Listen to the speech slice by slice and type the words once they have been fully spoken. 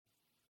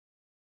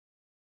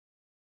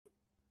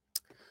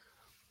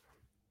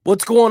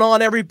What's going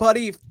on,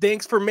 everybody?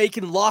 Thanks for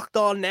making Locked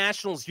On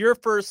Nationals your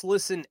first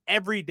listen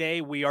every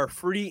day. We are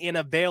free and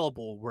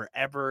available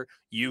wherever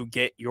you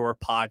get your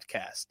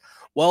podcast.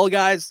 Well,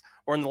 guys,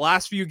 we're in the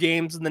last few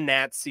games of the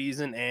Nats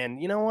season,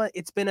 and you know what?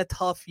 It's been a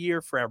tough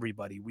year for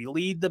everybody. We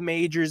lead the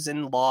majors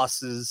in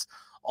losses,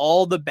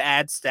 all the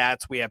bad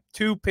stats. We have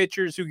two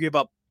pitchers who give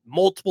up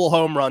multiple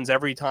home runs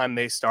every time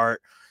they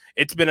start.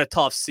 It's been a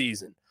tough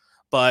season.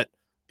 But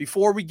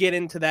before we get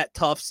into that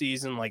tough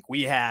season like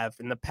we have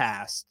in the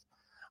past,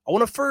 I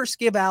want to first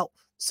give out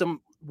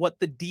what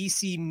the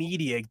DC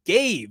media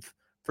gave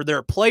for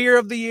their player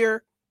of the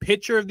year,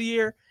 pitcher of the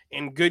year,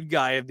 and good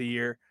guy of the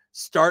year,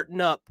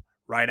 starting up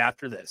right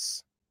after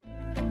this.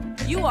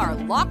 You are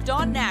Locked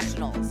On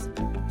Nationals,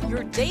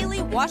 your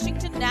daily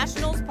Washington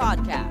Nationals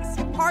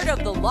podcast, part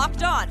of the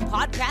Locked On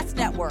Podcast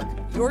Network,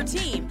 your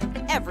team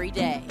every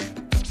day.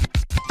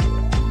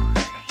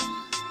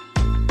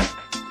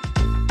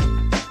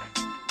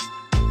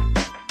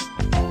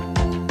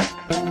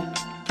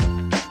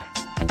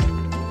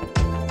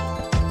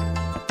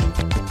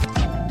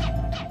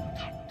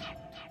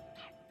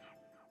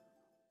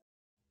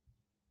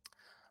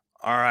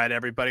 All right,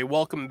 everybody,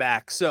 welcome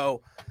back.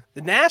 So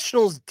the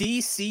Nationals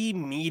DC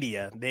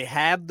media, they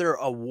have their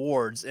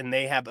awards and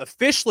they have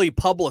officially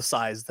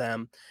publicized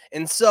them.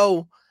 And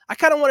so I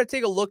kind of want to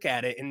take a look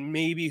at it and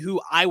maybe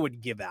who I would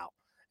give out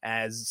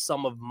as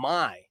some of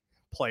my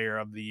player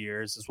of the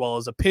years, as well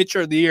as a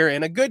pitcher of the year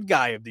and a good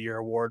guy of the year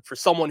award for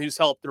someone who's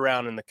helped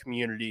around in the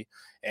community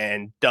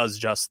and does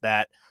just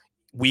that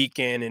week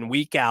in and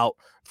week out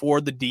for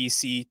the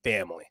DC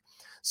family.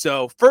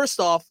 So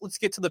first off, let's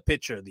get to the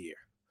pitcher of the year.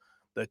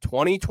 The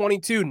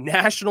 2022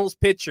 Nationals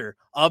pitcher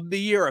of the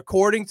year,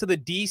 according to the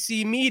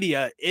DC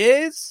media,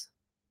 is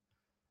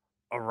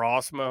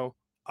Erasmo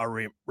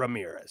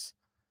Ramirez.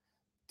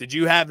 Did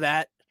you have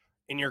that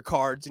in your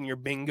cards, in your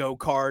bingo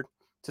card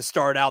to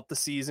start out the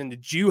season?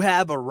 Did you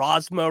have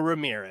Erasmo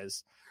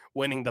Ramirez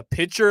winning the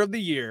pitcher of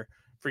the year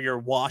for your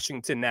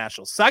Washington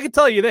Nationals? So I can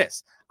tell you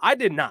this, I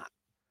did not.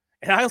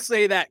 And I'll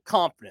say that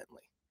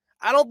confidently.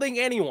 I don't think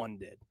anyone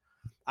did.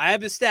 I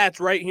have his stats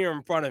right here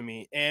in front of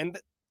me, and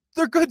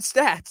they're good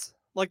stats.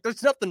 Like,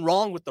 there's nothing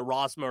wrong with the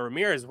Erasmo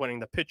Ramirez winning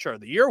the Pitcher of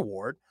the Year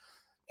award.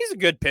 He's a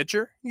good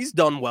pitcher. He's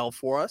done well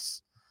for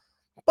us.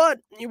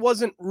 But he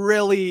wasn't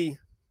really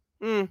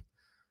he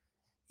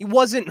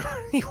wasn't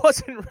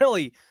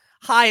really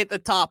high at the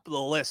top of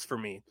the list for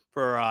me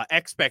for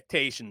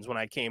expectations when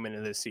I came into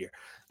this year.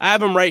 I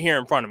have him right here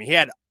in front of me. He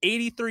had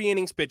 83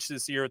 innings pitched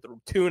this year at the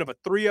tune of a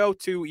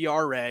 3.02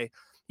 ERA.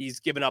 He's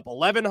given up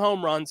 11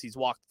 home runs. He's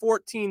walked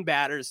 14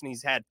 batters, and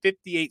he's had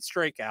 58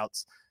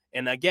 strikeouts.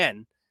 And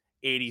again,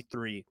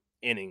 83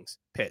 innings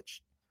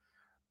pitched.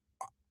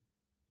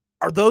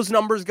 Are those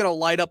numbers going to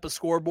light up a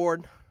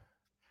scoreboard?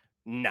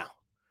 No.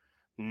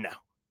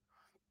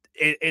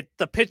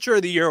 The pitcher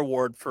of the year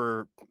award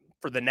for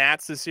the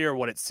Nats this year,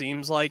 what it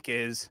seems like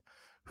is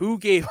who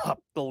gave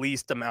up the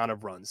least amount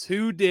of runs,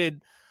 who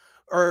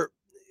let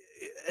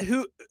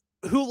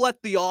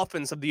the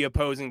offense of the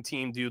opposing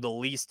team do the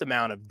least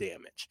amount of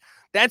damage.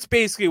 That's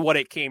basically what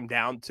it came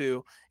down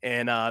to.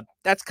 And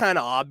that's kind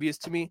of obvious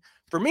to me.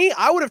 For me,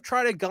 I would have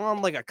tried to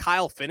gone like a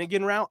Kyle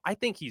Finnegan route. I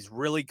think he's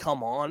really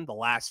come on the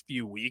last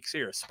few weeks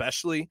here,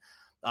 especially.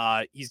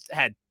 He's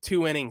had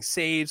 2 inning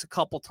saves a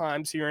couple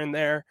times here and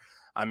there.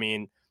 I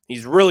mean,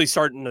 he's really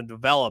starting to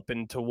develop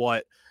into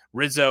what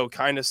Rizzo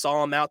kind of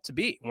saw him out to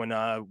be when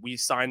we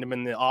signed him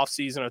in the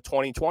offseason of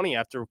 2020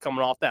 after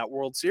coming off that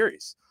World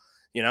Series.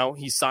 You know,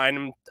 he signed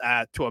him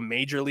to a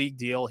major league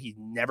deal. He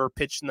never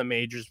pitched in the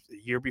majors the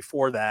year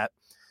before that.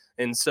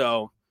 And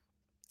so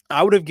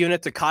I would have given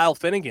it to Kyle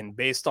Finnegan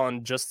based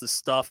on just the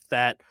stuff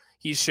that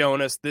he's shown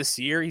us this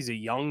year. He's a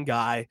young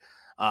guy.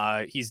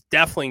 He's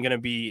definitely going to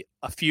be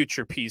a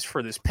future piece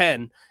for this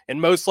pen and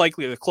most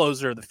likely the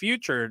closer of the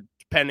future,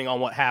 depending on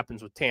what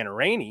happens with Tanner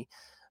Rainey.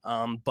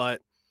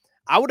 But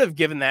I would have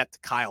given that to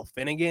Kyle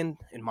Finnegan,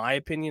 in my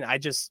opinion.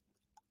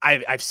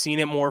 I've seen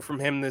it more from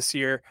him this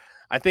year.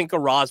 I think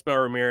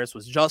Erasmo Ramirez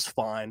was just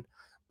fine,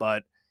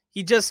 but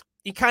he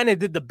kind of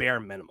did the bare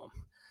minimum.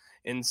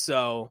 And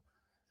so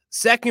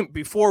second,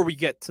 before we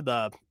get to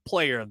the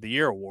player of the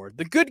year award,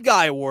 the good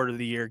guy award of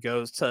the year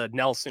goes to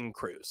Nelson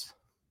Cruz.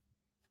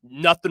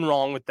 Nothing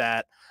wrong with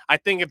that. I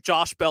think if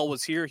Josh Bell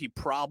was here, he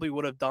probably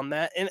would have done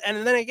that. And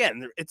then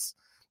again,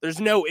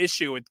 there's no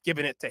issue with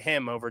giving it to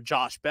him over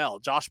Josh Bell.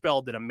 Josh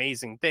Bell did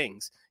amazing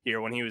things here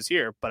when he was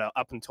here, but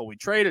up until we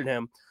traded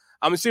him,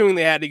 I'm assuming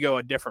they had to go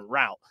a different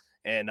route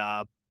and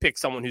pick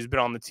someone who's been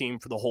on the team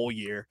for the whole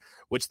year,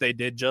 which they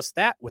did just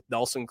that with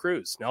Nelson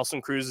Cruz.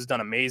 Nelson Cruz has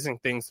done amazing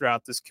things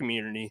throughout this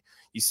community.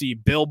 You see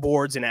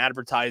billboards and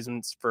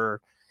advertisements for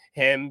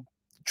him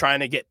trying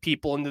to get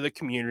people into the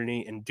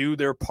community and do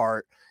their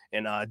part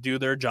and do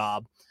their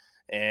job.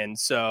 And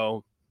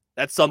so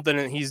that's something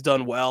that he's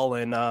done well.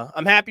 And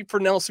I'm happy for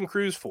Nelson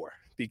Cruz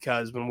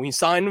because when we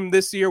signed him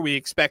this year, we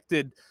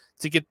expected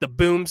to get the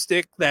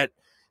boomstick that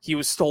he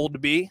was told to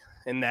be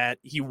and that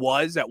he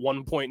was at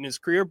one point in his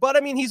career. But I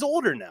mean, he's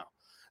older now.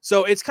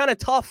 So it's kind of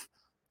tough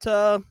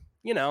to,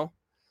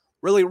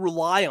 really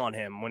rely on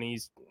him when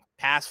he's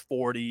past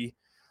 40.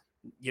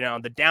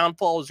 The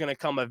downfall is going to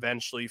come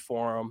eventually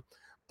for him.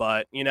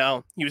 But, he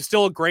was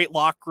still a great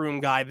locker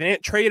room guy. They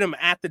didn't trade him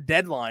at the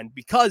deadline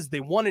because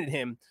they wanted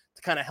him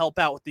to kind of help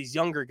out with these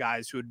younger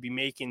guys who would be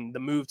making the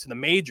move to the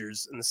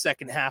majors in the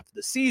second half of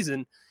the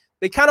season.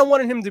 They kind of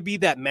wanted him to be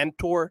that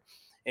mentor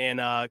and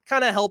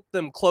kind of help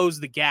them close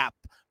the gap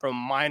from a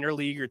minor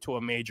leaguer to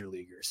a major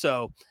leaguer.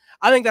 So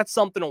I think that's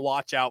something to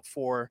watch out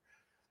for.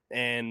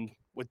 And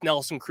with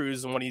Nelson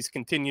Cruz and what he's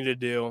continued to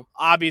do,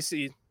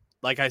 obviously,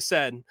 like I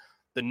said,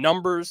 the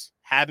numbers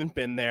haven't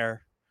been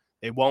there.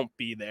 They won't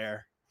be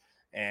there.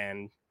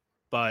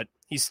 But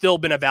he's still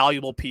been a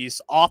valuable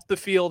piece off the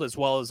field as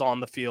well as on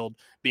the field,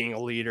 being a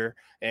leader.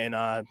 And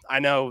I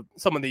know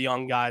some of the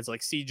young guys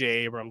like CJ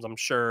Abrams, I'm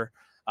sure,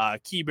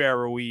 Keibert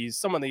Ruiz,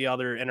 some of the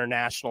other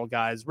international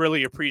guys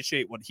really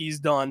appreciate what he's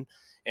done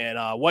and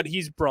what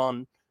he's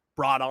brought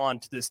on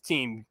to this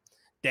team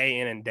day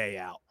in and day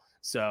out.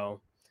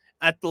 So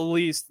at the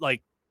least,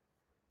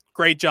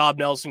 great job,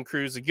 Nelson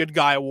Cruz, a good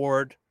guy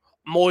award.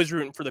 I'm always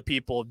rooting for the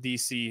people of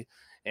DC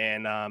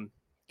and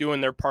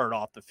doing their part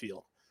off the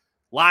field.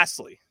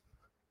 Lastly,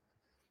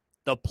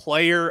 the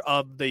player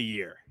of the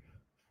year.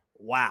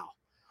 Wow.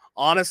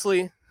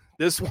 Honestly,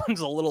 this one's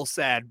a little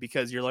sad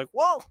because you're like,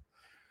 well,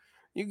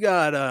 you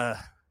got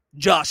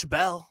Josh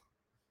Bell.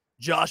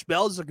 Josh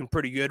Bell's looking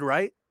pretty good,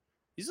 right?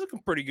 He's looking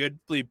pretty good.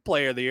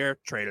 Player of the year.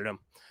 Traded him.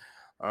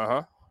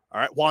 All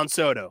right. Juan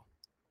Soto.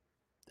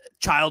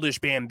 Childish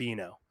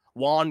Bambino.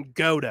 Juan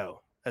Godo,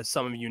 as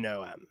some of you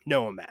know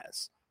him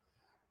as.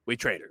 We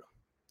traded him.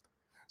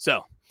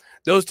 So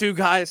those two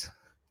guys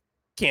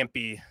can't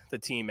be the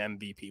team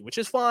MVP, which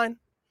is fine.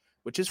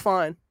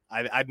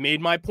 I've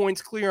made my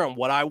points clear on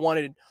what I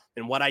wanted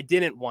and what I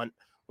didn't want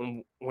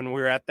when we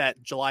were at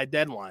that July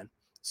deadline.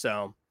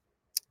 So,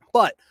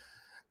 but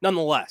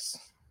nonetheless,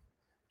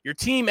 your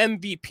team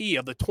MVP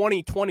of the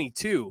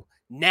 2022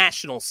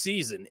 national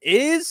season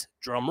is,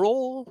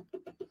 drumroll,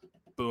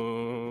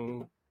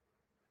 boom,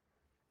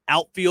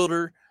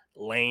 outfielder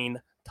Lane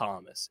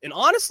Thomas. And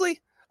honestly,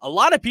 a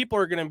lot of people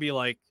are going to be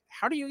like,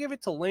 how do you give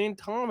it to Lane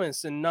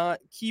Thomas and not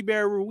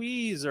Keibert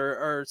Ruiz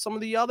or some of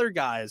the other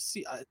guys?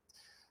 See,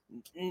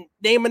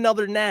 name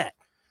another Nat.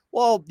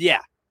 Well,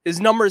 yeah,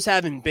 his numbers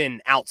haven't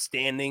been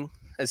outstanding,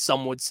 as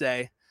some would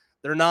say.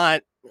 They're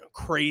not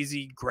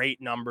crazy great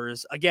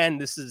numbers. Again,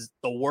 this is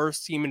the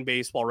worst team in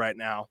baseball right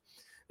now.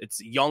 It's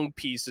young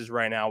pieces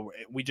right now.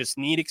 We just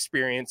need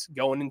experience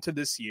going into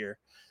this year.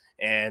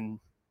 And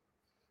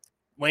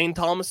Lane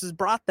Thomas has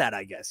brought that,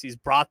 I guess. He's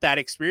brought that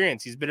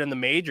experience. He's been in the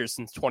majors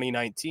since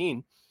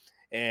 2019.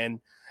 And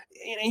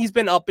he's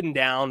been up and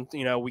down.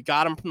 We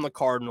got him from the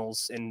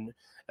Cardinals. And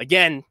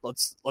again,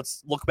 let's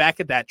look back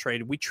at that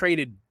trade. We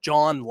traded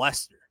John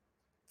Lester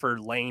for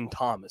Lane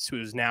Thomas,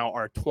 who is now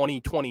our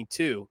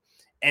 2022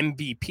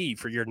 MVP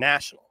for your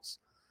Nationals.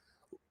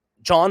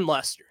 John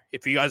Lester,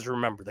 if you guys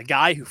remember, the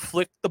guy who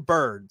flicked the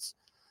birds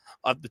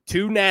of the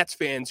two Nats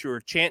fans who were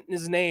chanting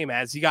his name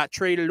as he got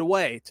traded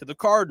away to the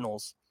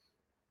Cardinals,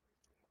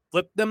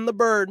 flipped them the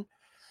bird,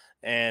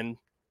 and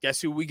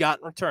guess who we got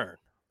in return?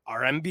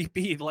 Our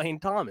MVP, Lane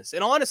Thomas.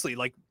 And honestly,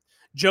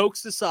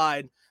 jokes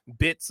aside,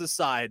 bits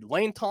aside,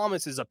 Lane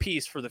Thomas is a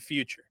piece for the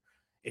future.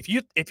 If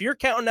you're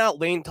counting out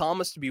Lane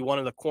Thomas to be one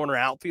of the corner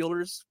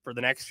outfielders for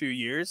the next few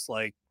years,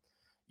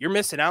 you're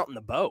missing out in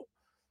the boat.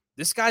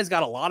 This guy's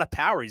got a lot of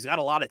power. He's got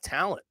a lot of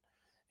talent.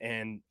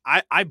 And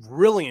I've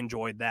really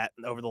enjoyed that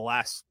over the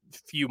last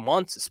few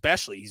months,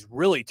 especially. He's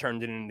really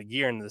turned it into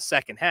gear in the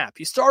second half.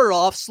 He started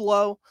off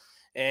slow,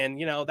 and,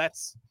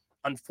 that's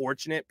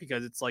unfortunate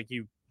because it's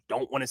you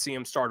don't want to see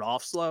him start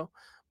off slow.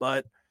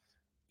 But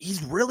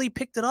he's really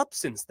picked it up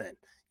since then.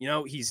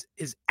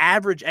 His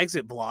average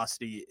exit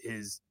velocity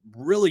is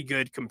really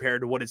good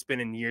compared to what it's been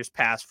in years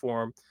past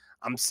for him.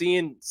 I'm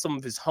seeing some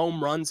of his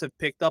home runs have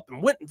picked up.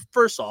 And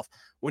first off,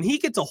 when he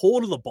gets a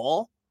hold of the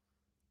ball,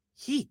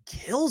 he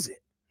kills it.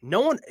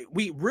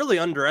 We really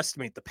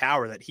underestimate the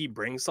power that he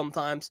brings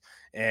sometimes.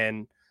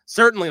 And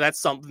certainly that's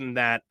something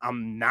that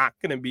I'm not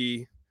going to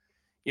be,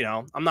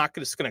 I'm not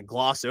just going to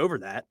gloss over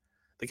that.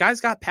 The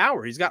guy's got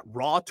power. He's got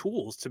raw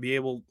tools to be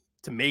able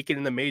to make it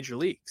in the major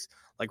leagues.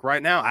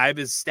 Right now, I have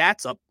his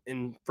stats up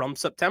from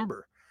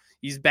September.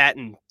 He's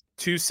batting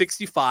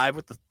 .265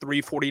 with a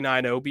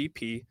 .349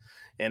 OBP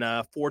and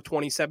a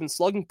 .427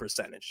 slugging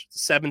percentage,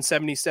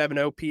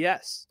 .777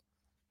 OPS.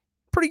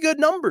 Pretty good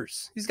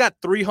numbers. He's got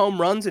 3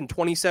 home runs in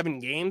 27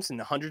 games and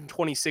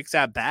 126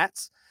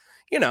 at-bats.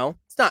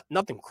 It's not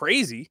nothing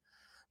crazy,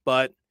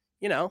 but,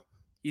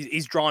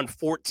 he's drawn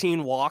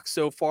 14 walks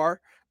so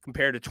far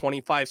compared to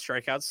 25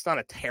 strikeouts. It's not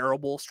a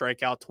terrible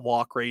strikeout to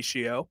walk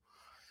ratio.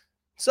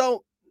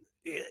 So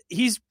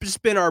he's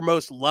just been our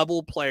most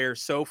level player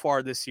so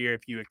far this year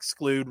if you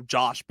exclude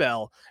Josh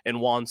Bell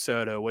and Juan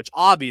Soto, which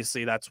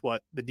obviously that's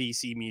what the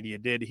DC media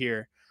did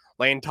here.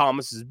 Lane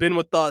Thomas has been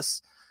with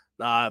us.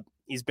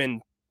 He's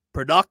been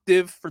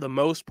productive for the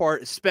most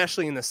part,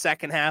 especially in the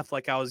second half,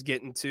 like I was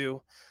getting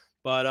to.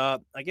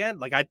 But again,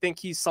 I think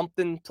he's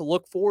something to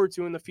look forward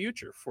to in the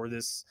future for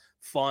this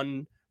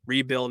fun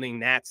rebuilding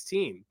Nats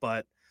team.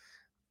 But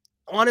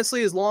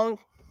honestly, as long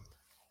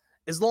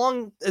as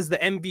the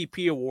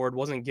MVP award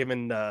wasn't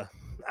given to,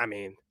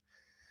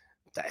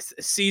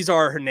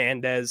 Cesar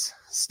Hernandez,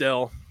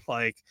 still,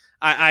 like,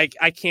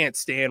 I can't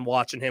stand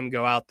watching him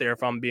go out there,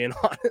 if I'm being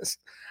honest.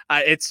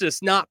 It's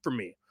just not for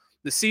me.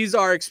 The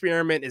Cesar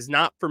experiment is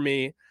not for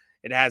me.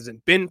 It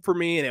hasn't been for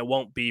me, and it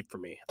won't be for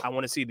me. I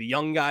want to see the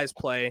young guys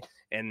play,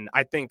 and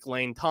I think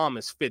Lane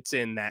Thomas fits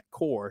in that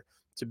core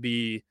to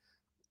be,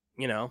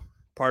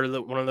 part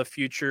of one of the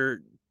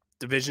future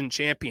division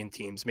champion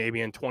teams,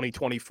 maybe in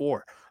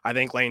 2024. I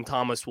think Lane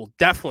Thomas will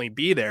definitely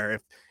be there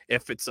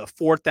if it's a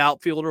fourth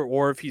outfielder,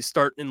 or if he's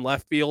starting in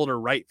left field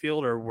or right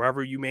field or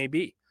wherever you may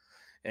be.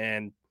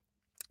 And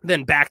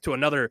then back to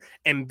another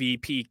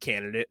MVP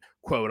candidate,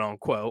 quote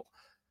unquote.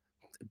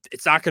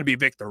 It's not going to be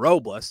Victor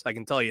Robles. I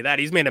can tell you that.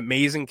 He's made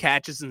amazing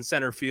catches in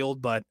center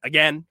field, but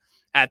again,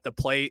 at the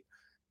plate,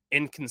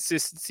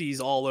 inconsistencies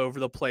all over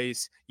the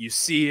place. You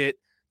see it,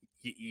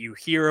 you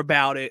hear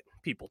about it,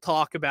 people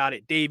talk about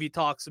it, Davey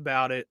talks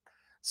about it.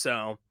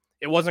 So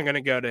it wasn't going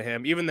to go to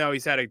him, even though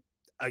he's had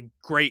a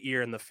great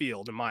year in the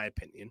field, in my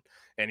opinion,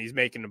 and he's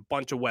making a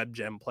bunch of web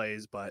gem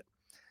plays, but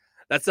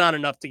that's not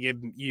enough to give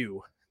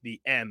you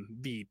the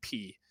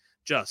MVP,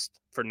 just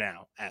for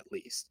now, at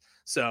least.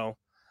 So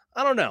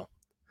I don't know.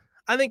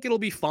 I think it'll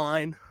be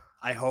fine.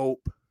 I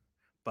hope,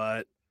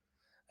 but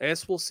I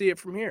guess we'll see it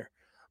from here.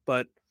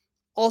 But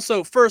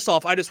also, first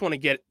off, I just want to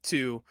get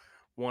to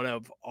one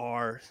of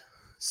our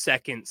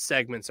second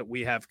segments that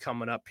we have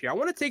coming up here. I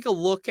want to take a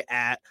look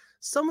at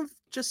some of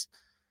just,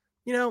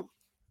 I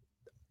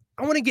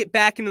want to get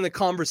back into the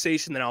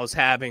conversation that I was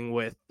having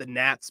with the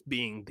Nats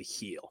being the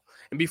heel.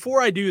 And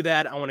before I do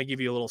that, I want to give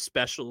you a little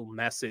special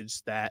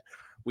message that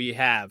we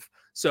have.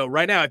 So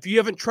right now, if you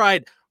haven't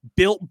tried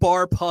Built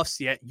Bar Puffs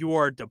yet, you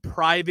are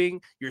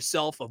depriving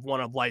yourself of one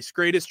of life's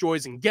greatest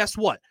joys. And guess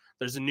what?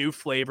 There's a new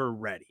flavor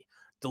ready.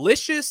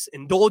 Delicious,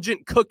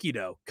 indulgent cookie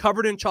dough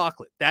covered in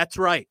chocolate. That's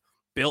right.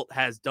 Built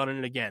has done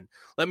it again.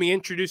 Let me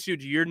introduce you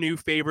to your new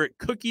favorite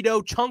cookie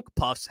dough chunk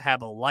puffs.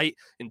 Have a light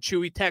and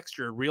chewy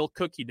texture, real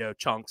cookie dough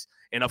chunks.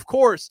 And of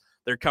course,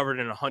 they're covered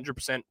in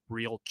 100%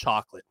 real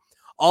chocolate.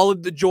 All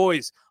of the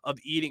joys of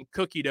eating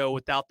cookie dough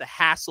without the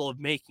hassle of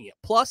making it.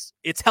 Plus,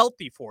 it's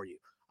healthy for you.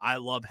 I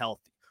love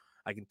healthy.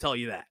 I can tell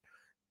you that.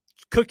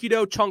 Cookie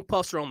dough chunk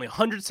puffs are only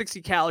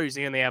 160 calories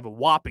and they have a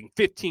whopping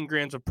 15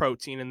 grams of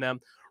protein in them.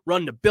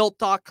 Run to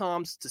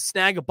Built.com to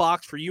snag a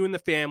box for you and the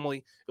family.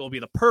 It will be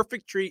the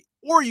perfect treat,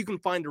 or you can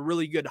find a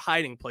really good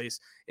hiding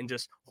place and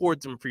just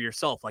hoard them for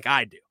yourself like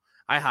I do.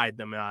 I hide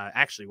them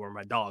actually where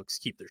my dogs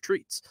keep their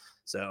treats.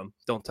 So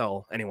don't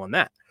tell anyone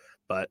that.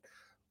 But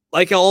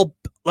like all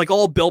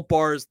Built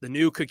bars, the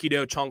new cookie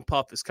dough chunk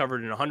puff is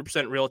covered in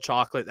 100% real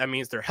chocolate. That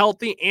means they're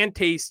healthy and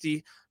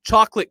tasty.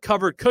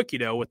 Chocolate-covered cookie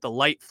dough with the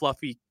light,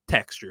 fluffy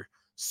texture.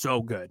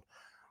 So good.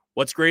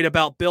 What's great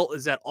about Built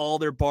is that all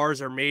their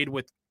bars are made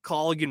with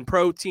collagen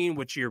protein,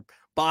 which your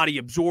body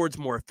absorbs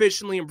more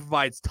efficiently and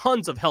provides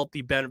tons of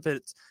healthy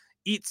benefits.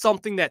 Eat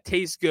something that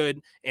tastes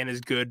good and is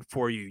good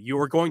for you. You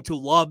are going to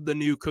love the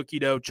new cookie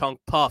dough chunk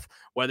puff,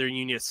 whether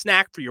you need a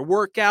snack for your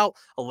workout,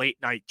 a late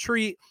night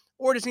treat,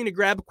 or just need to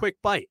grab a quick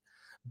bite.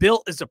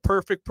 Built is a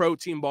perfect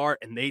protein bar,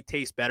 and they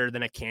taste better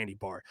than a candy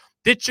bar.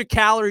 Ditch your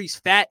calories,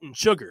 fat, and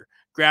sugar.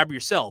 Grab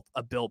yourself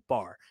a Built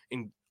bar.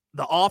 And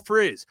the offer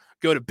is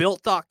go to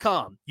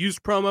Built.com, use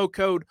promo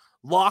code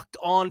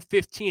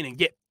LOCKEDON15 and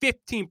get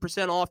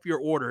 15% off your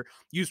order.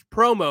 Use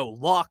promo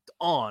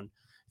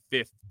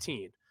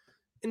LOCKEDON15.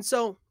 And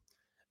so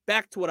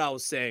back to what I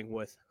was saying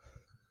with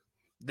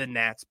the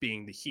Nats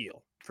being the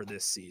heel for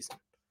this season.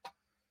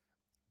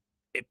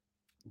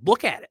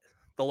 Look at it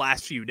the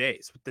last few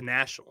days with the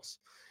Nationals.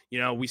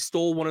 We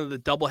stole one of the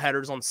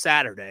doubleheaders on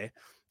Saturday,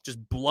 just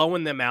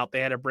blowing them out. They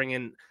had to bring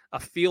in a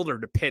fielder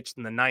to pitch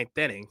in the ninth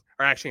inning,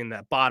 or actually in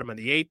the bottom of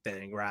the eighth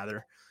inning,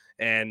 rather.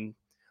 And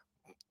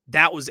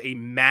that was a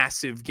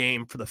massive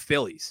game for the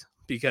Phillies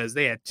because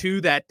they had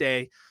two that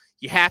day.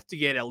 You have to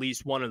get at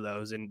least one of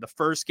those. And the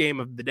first game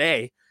of the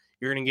day,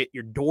 you're going to get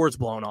your doors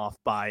blown off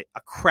by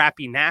a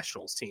crappy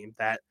Nationals team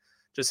that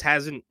just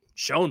hasn't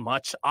shown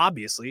much.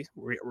 Obviously,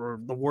 we're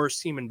the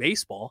worst team in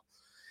baseball.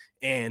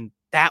 And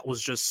that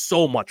was just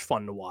so much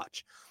fun to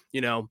watch.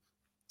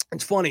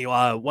 It's funny.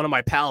 One of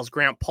my pals,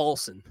 Grant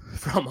Paulson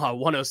from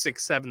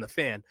 106.7 The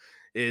Fan,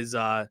 is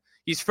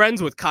he's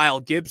friends with Kyle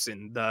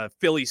Gibson, the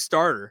Philly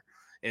starter.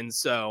 And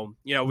so,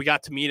 we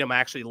got to meet him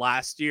actually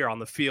last year on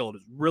the field.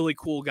 Really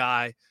cool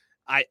guy.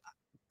 I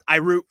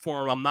root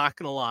for him. I'm not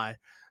going to lie,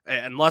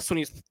 unless when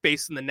he's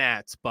facing the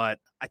Nats. But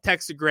I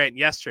texted Grant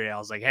yesterday. I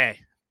was like, hey,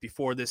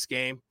 before this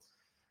game,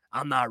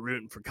 I'm not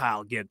rooting for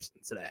Kyle Gibson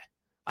today.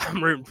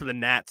 I'm rooting for the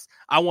Nats.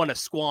 I want to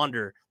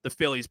squander the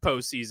Phillies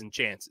postseason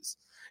chances.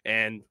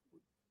 And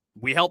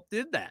we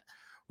did that.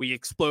 We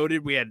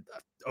exploded. We had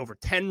over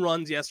 10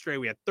 runs yesterday.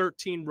 We had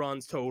 13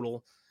 runs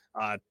total.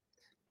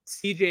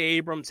 CJ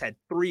Abrams had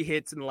 3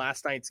 hits in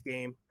last night's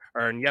game,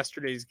 or in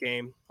yesterday's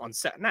game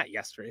not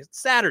yesterday, it's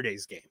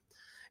Saturday's game.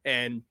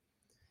 And,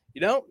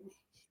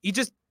 he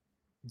just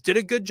did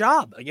a good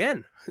job.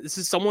 Again, this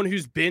is someone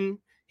who's been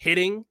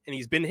hitting, and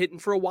he's been hitting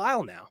for a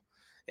while now.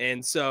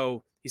 And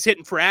so he's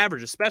hitting for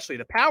average, especially.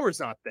 The power's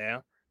not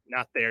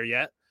there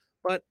yet,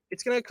 but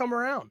it's going to come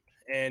around.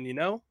 And,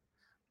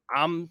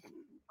 I'm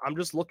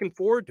just looking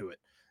forward to it,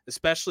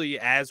 especially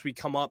as we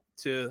come up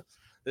to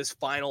this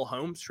final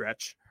home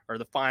stretch, or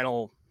the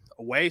final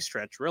away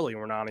stretch. Really,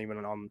 we're not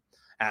even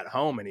at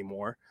home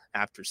anymore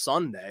after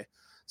Sunday.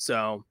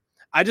 So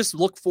I just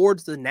look forward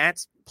to the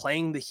Nats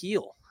playing the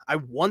heel. I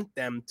want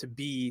them to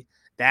be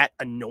that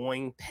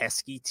annoying,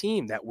 pesky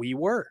team that we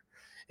were.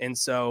 And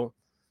so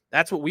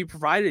that's what we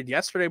provided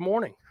yesterday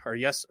morning, or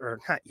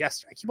not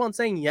yesterday. I keep on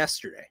saying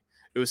yesterday.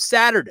 It was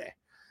Saturday.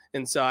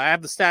 And so I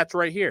have the stats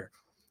right here.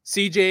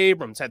 CJ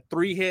Abrams had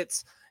 3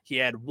 hits. He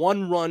had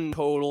 1 run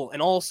total.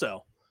 And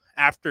also,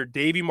 after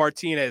Davey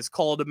Martinez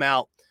called him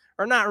out,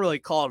 or not really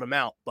called him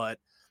out, but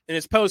in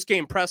his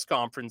post-game press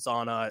conference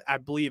on, I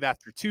believe,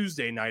 after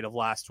Tuesday night of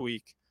last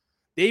week,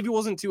 Davey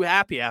wasn't too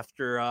happy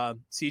after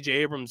CJ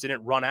Abrams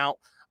didn't run out.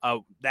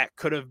 That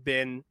could have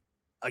been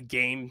a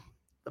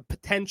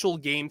potential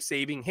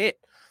game-saving hit.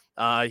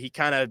 He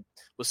kind of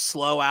was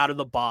slow out of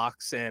the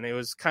box, and it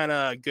was kind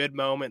of a good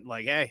moment.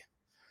 Like, hey,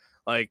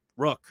 like,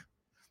 Rook,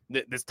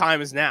 this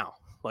time is now.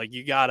 Like,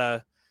 you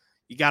gotta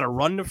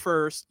run to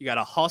first. You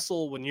gotta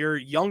hustle. When you're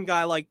a young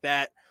guy like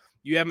that,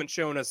 you haven't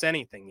shown us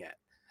anything yet.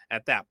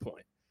 At that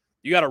point,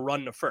 you got to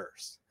run to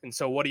first. And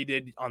so what he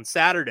did on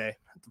Saturday,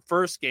 the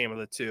first game of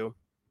the 2,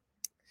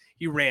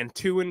 he ran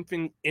 2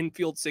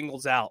 infield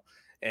singles out.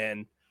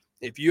 And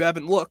if you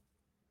haven't looked,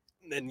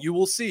 then you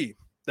will see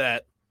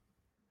that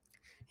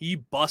he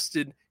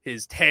busted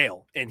his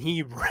tail and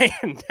he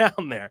ran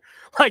down there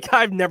like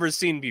I've never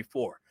seen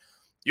before.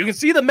 You can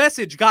see the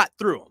message got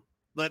through him,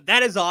 but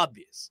that is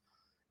obvious.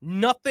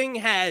 Nothing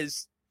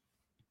has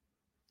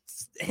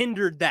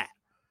hindered that.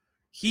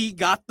 He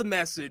got the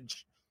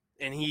message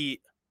and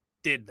he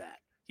did that.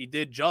 He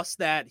did just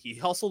that. He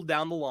hustled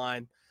down the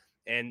line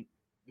and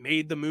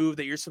made the move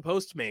that you're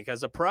supposed to make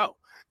as a pro.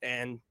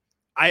 And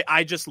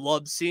I just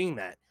love seeing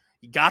that.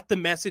 He got the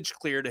message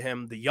clear to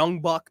him. The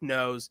young buck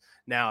knows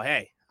now,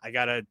 hey, I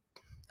gotta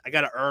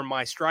earn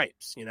my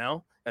stripes,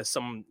 as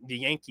some the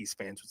Yankees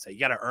fans would say. You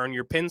gotta earn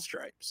your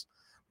pinstripes.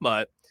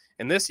 But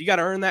in this, you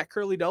gotta earn that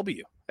curly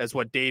W, as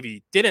what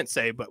Davey didn't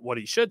say, but what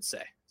he should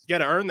say. You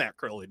gotta earn that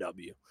curly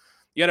W.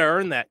 You gotta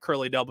earn that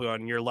curly W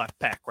on your left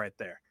pec right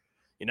there,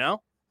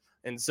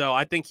 And so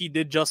I think he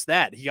did just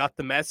that. He got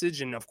the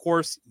message. And of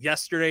course,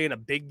 yesterday in a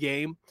big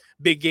game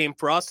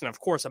for us, and of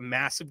course, a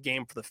massive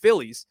game for the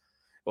Phillies,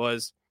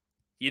 was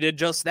he did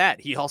just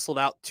that. He hustled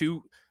out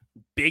 2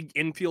 big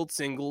infield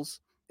singles,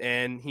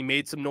 and he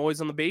made some noise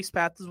on the base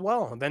path as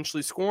well,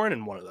 eventually scoring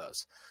in one of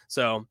those.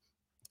 So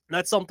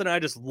that's something I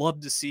just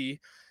love to see.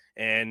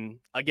 And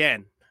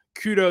again,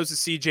 kudos to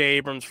CJ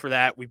Abrams for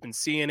that. We've been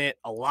seeing it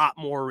a lot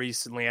more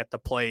recently at the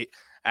plate.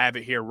 I have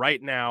it here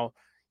right now.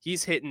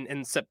 He's hitting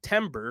in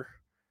September.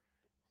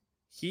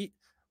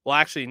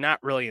 Actually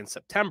not really in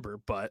September,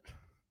 but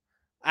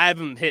I have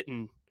him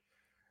hitting.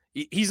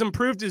 He's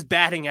improved his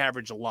batting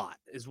average a lot,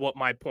 is what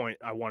my point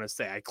I want to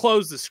say. I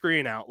closed the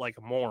screen out like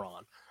a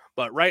moron.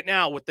 But right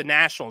now with the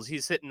Nationals,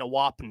 he's hitting a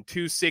whopping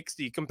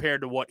 260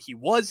 compared to what he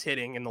was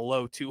hitting in the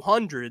low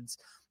 200s,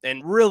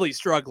 and really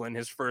struggling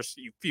his first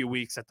few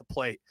weeks at the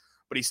plate.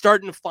 But he's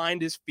starting to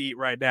find his feet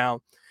right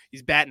now.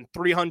 He's batting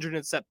 300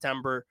 in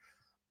September.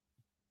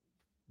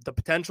 The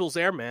potential's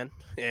there, man.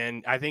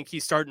 And I think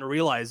he's starting to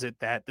realize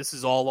that this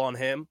is all on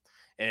him,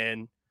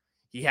 and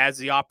he has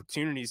the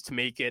opportunities to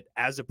make it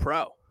as a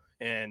pro.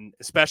 And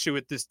especially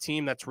with this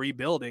team that's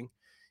rebuilding,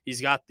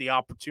 he's got the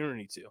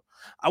opportunity to.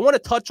 I want to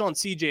touch on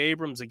CJ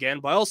Abrams again,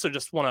 but I also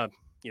just want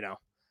to,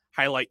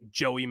 highlight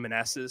Joey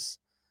Meneses,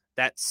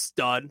 that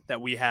stud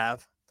that we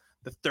have,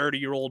 the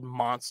 30-year-old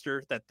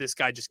monster that this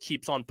guy just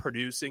keeps on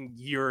producing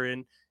year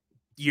in,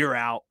 year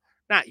out,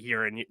 not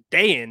year in,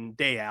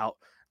 day out.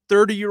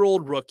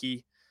 30-year-old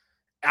rookie.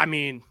 I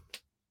mean,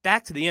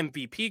 back to the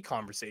MVP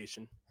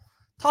conversation.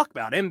 Talk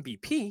about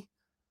MVP.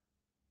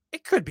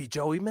 It could be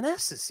Joey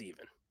Meneses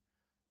even.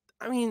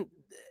 I mean,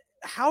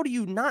 how do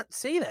you not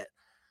say that?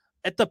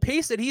 At the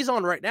pace that he's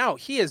on right now,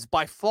 he is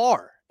by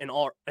far an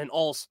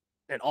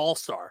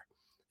all-star.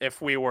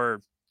 If we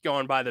were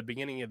going by the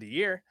beginning of the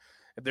year,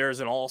 if there's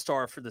an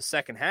all-star for the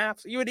second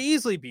half, he would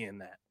easily be in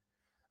that.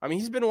 I mean,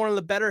 he's been one of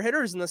the better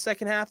hitters in the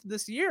second half of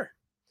this year.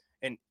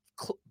 And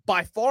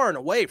by far and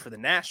away for the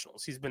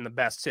Nationals, he's been the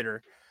best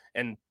hitter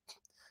and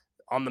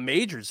on the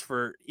majors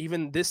for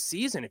even this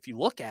season. If you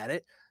look at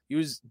it, he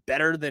was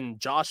better than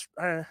Josh.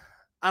 I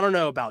don't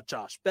know about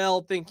Josh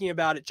Bell. Thinking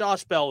about it,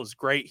 Josh Bell was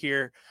great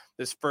here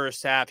this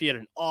first half. He had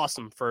an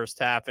awesome first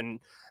half, and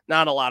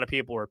not a lot of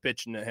people were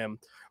pitching to him.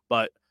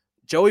 But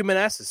Joey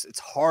Meneses, it's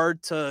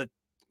hard to,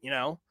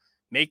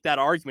 make that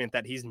argument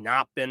that he's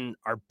not been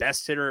our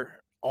best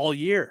hitter all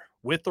year,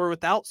 with or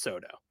without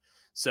Soto.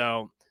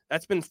 So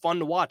that's been fun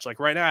to watch. Like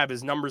right now, I have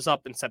his numbers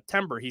up in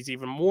September. He's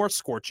even more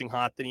scorching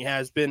hot than he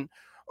has been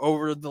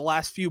over the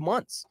last few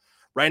months.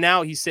 Right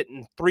now, he's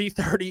hitting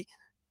 330.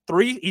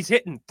 He's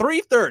hitting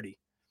 330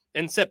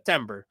 in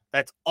September.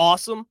 That's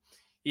awesome.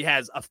 He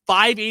has a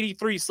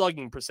 .583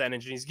 slugging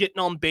percentage, and he's getting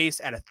on base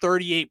at a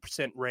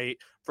 38% rate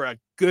for a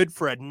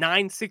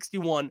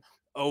 961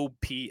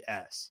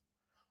 OPS.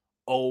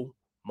 Oh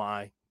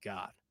my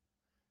God.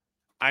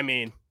 I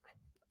mean,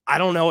 I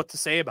don't know what to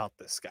say about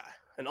this guy.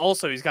 And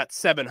also, he's got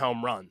 7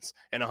 home runs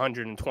and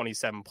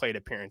 127 plate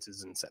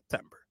appearances in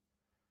September.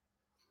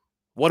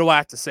 What do I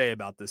have to say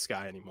about this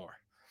guy anymore?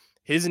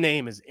 His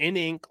name is in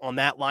ink on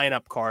that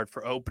lineup card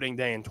for opening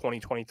day in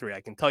 2023.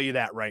 I can tell you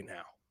that right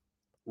now.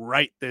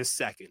 Right this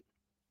second.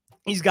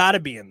 He's got to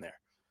be in there.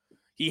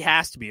 He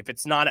has to be. If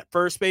it's not at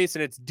first base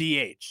and it's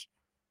DH,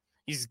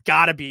 he's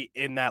got to be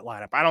in that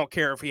lineup. I don't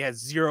care if he has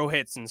 0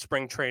 hits in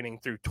spring training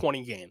through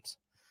 20 games.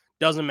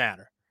 Doesn't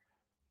matter.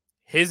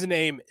 His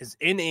name is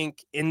in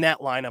ink in that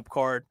lineup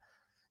card.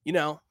 You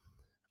know,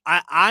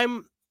 I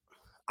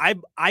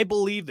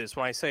believe this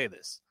when I say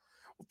this.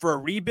 For a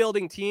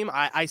rebuilding team,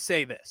 I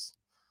say this.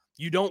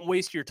 You don't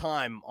waste your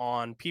time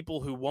on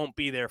people who won't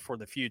be there for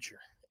the future.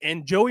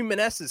 And Joey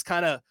Meneses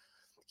is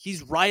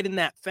he's right in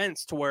that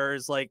fence to where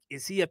it's like,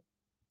 is he a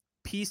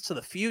piece to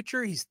the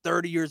future? He's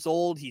 30 years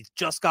old. He's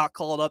just got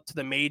called up to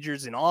the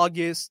majors in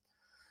August.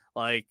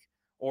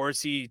 Or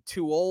is he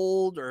too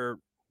old, or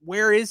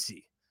where is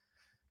he?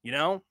 You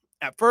know,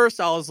 at first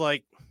I was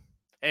like,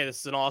 hey,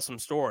 this is an awesome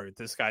story with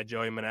this guy,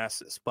 Joey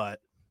Meneses, but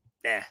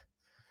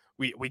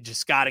we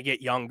just got to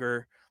get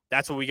younger.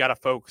 That's what we got to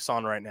focus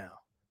on right now.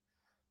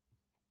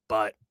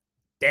 But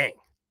dang,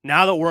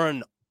 now that we're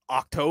in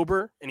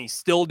October and he's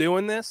still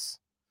doing this,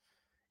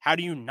 how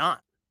do you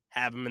not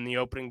have him in the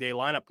opening day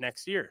lineup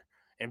next year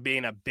and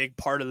being a big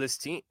part of this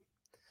team?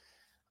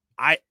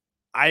 I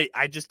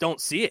just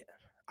don't see it.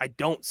 I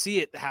don't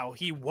see it how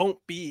he won't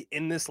be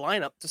in this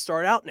lineup to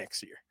start out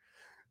next year.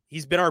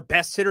 He's been our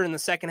best hitter in the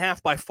second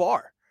half by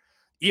far.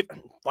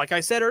 Even, like I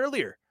said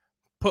earlier,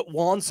 put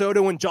Juan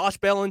Soto and Josh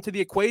Bell into the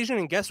equation,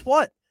 and guess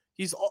what?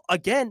 He's,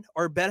 again,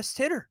 our best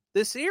hitter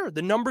this year.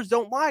 The numbers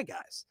don't lie,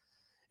 guys.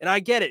 And I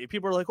get it.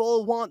 People are like,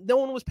 oh, no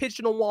one was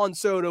pitching to Juan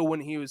Soto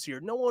when he was here.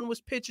 No one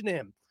was pitching to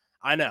him.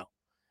 I know.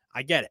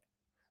 I get it.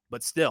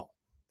 But still,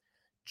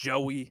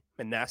 Joey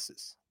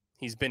Meneses.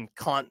 He's been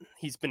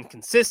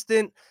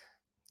consistent.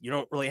 You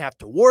don't really have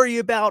to worry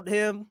about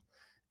him.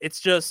 It's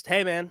just,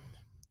 hey, man,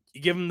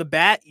 you give him the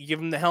bat, you give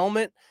him the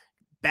helmet,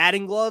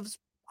 batting gloves,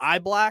 eye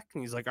black,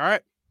 and he's like, all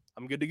right,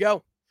 I'm good to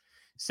go.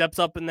 Steps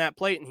up in that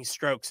plate, and he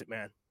strokes it,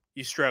 man.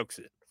 He strokes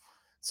it.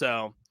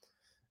 So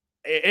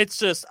it's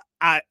just,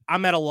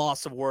 I'm at a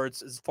loss of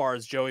words as far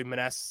as Joey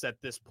Meneses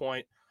at this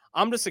point.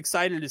 I'm just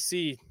excited to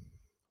see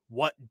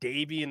what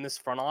Davey in this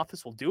front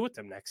office will do with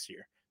him next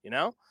year, you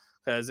know?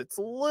 Because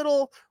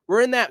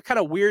we're in that kind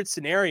of weird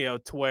scenario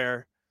to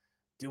where,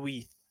 do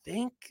we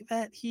think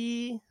that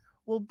he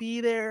will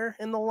be there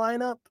in the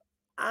lineup?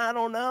 I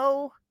don't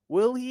know.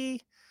 Will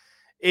he?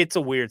 It's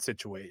a weird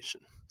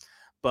situation.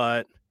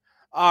 But,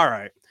 all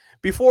right.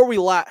 Before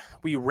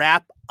we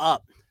wrap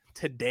up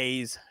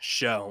today's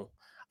show,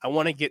 I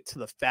want to get to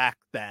the fact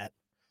that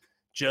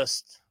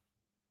just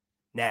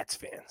Nats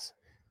fans,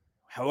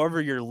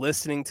 however you're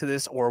listening to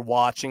this or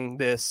watching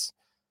this,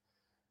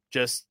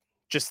 just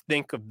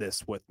think of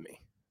this with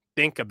me.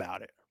 Think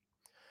about it.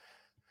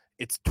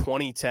 It's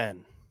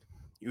 2010.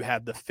 You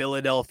have the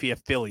Philadelphia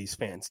Phillies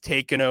fans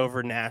taking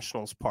over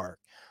Nationals Park.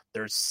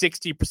 There's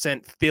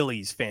 60%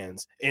 Phillies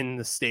fans in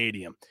the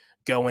stadium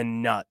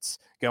going nuts,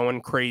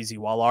 going crazy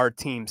while our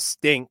team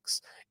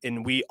stinks.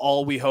 And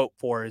all we hope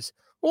for is,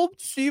 well,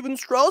 Steven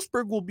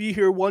Strasburg will be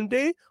here one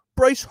day.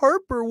 Bryce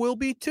Harper will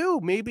be too.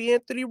 Maybe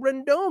Anthony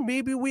Rendon.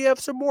 Maybe we have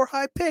some more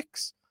high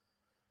picks.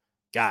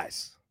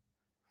 Guys,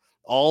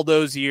 all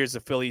those years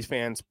of Phillies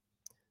fans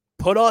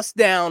put us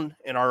down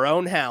in our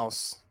own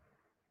house.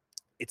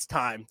 It's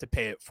time to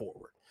pay it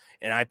forward.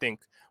 And I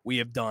think we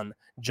have done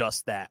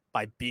just that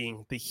by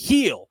being the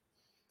heel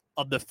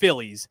of the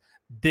Phillies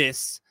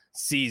this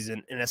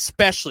season, and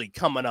especially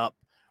coming up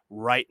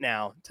right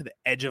now to the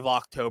edge of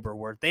October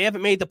where they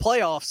haven't made the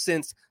playoffs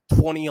since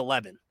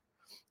 2011.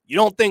 You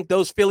don't think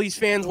those Phillies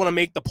fans want to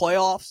make the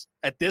playoffs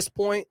at this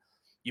point?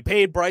 You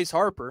paid Bryce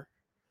Harper.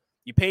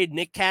 You paid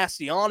Nick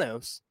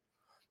Castellanos.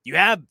 You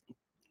have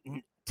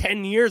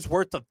 10 years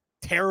worth of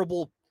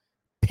terrible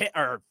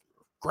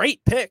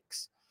great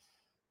picks,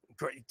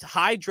 great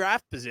high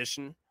draft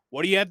position.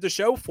 What do you have to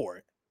show for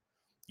it?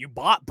 You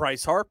bought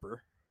Bryce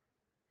Harper.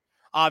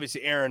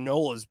 Obviously, Aaron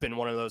Nola has been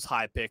one of those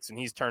high picks, and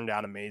he's turned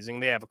out amazing.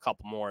 They have a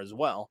couple more as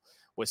well,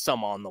 with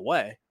some on the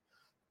way.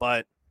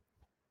 But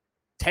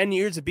 10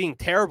 years of being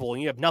terrible,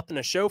 and you have nothing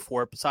to show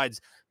for it besides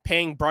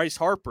paying Bryce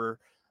Harper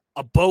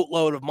a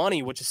boatload of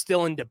money, which is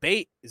still in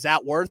debate. Is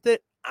that worth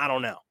it? I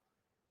don't know.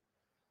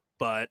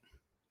 But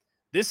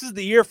this is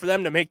the year for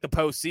them to make the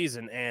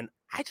postseason, and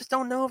I just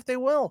don't know if they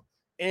will.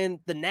 And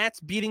the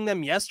Nats beating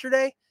them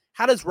yesterday,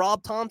 how does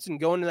Rob Thompson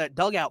go into that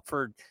dugout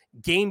for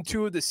game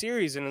 2 of the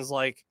series and is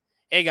like,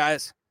 hey,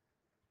 guys,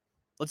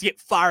 let's get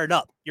fired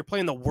up. You're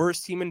playing the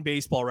worst team in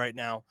baseball right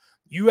now.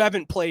 You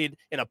haven't played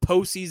in a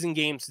postseason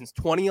game since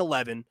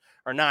 2011,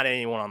 or not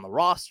anyone on the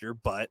roster,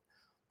 but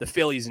the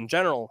Phillies in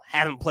general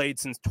haven't played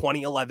since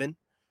 2011.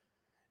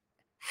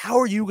 How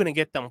are you going to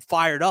get them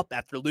fired up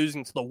after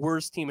losing to the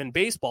worst team in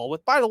baseball?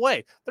 With, by the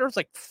way, there's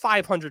like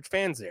 500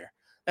 fans there.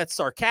 That's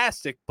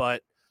sarcastic,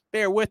 but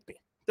bear with me.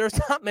 There's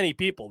not many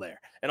people there.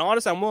 And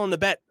honestly, I'm willing to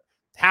bet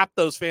half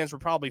those fans were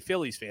probably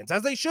Phillies fans,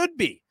 as they should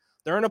be.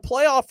 They're in a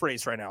playoff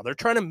race right now. They're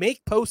trying to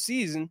make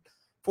postseason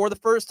for the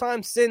first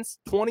time since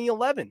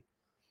 2011.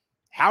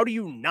 How do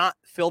you not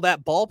fill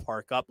that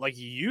ballpark up like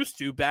you used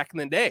to back in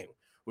the day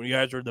when you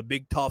guys were the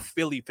big, tough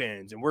Philly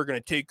fans and we're going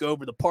to take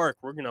over the park?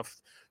 We're going to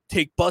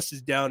take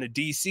buses down to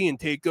D.C. and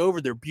take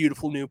over their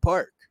beautiful new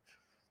park.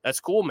 That's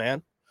cool,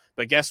 man.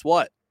 But guess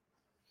what?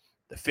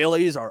 The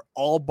Phillies are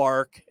all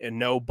bark and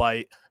no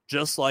bite,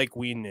 just like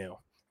we knew.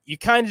 You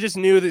kind of just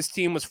knew this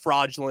team was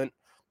fraudulent.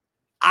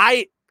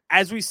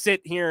 As we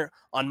sit here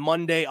on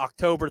Monday,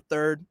 October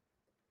 3rd,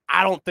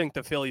 I don't think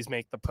the Phillies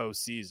make the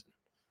postseason.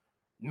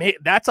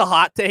 That's a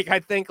hot take, I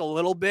think, a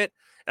little bit.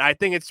 And I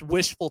think it's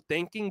wishful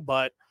thinking,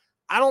 but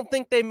I don't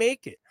think they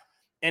make it.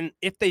 And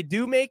if they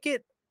do make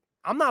it,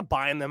 I'm not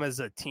buying them as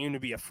a team to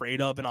be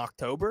afraid of in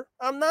October.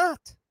 I'm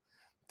not.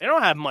 They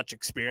don't have much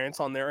experience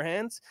on their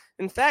hands.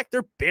 In fact,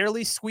 they're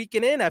barely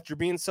squeaking in after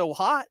being so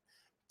hot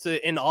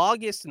in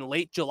August and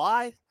late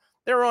July.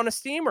 They were on a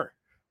steamer.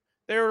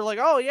 They were like,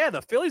 oh, yeah,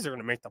 the Phillies are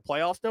going to make the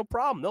playoffs. No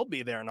problem. They'll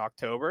be there in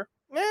October.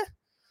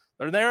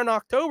 They're there in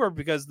October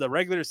because the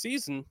regular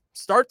season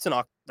starts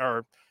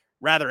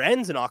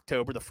ends in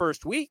October, the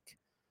first week.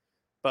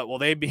 But will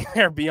they be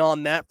there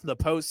beyond that for the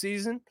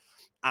postseason?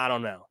 I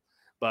don't know.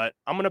 But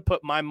I'm going to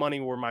put my money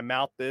where my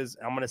mouth is.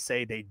 I'm going to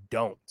say they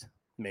don't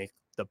make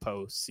the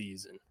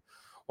postseason.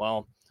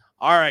 Well,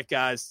 all right,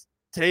 guys.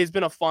 Today's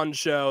been a fun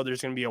show.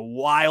 There's going to be a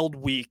wild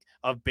week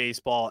of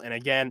baseball. And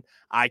again,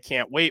 I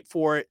can't wait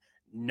for it.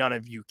 None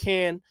of you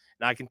can.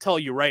 And I can tell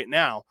you right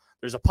now,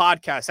 there's a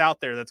podcast out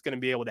there that's going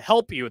to be able to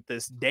help you with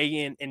this day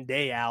in and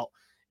day out.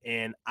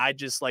 And I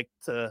just like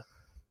to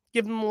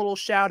give them a little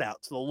shout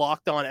out to the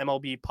Locked On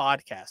MLB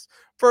podcast.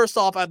 First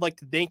off, I'd like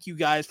to thank you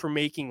guys for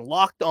making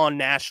Locked On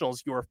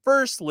Nationals your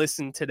first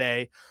listen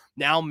today.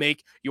 Now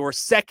make your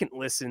second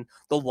listen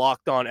the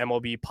Locked On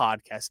MLB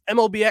podcast.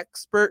 MLB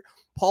expert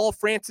Paul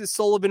Francis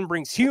Sullivan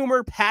brings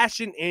humor,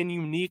 passion, and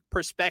unique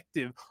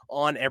perspective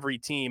on every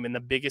team and the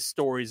biggest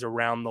stories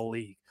around the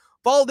league.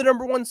 Follow the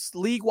 #1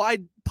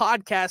 league-wide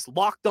podcast,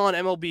 Locked On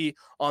MLB,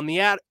 on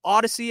the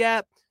Odyssey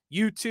app,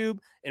 YouTube,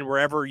 and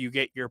wherever you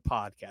get your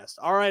podcast.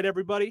 All right,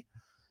 everybody.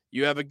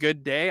 You have a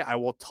good day. I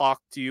will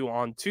talk to you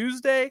on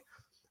Tuesday.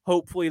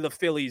 Hopefully the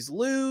Phillies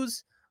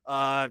lose.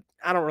 I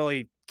don't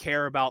really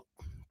care about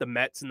the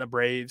Mets and the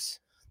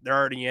Braves. They're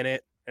already in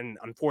it. And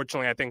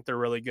unfortunately, I think they're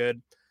really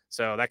good.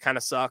 So that kind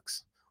of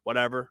sucks.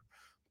 Whatever.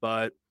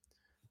 But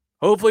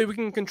hopefully we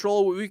can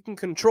control what we can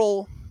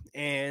control.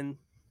 And,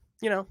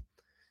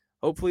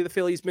 hopefully the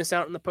Phillies miss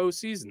out in the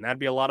postseason. That'd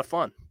be a lot of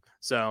fun.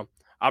 So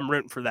I'm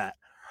rooting for that.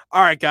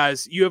 All right,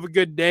 guys. You have a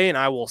good day, and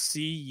I will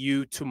see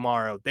you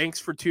tomorrow. Thanks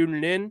for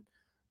tuning in.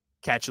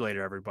 Catch you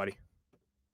later, everybody.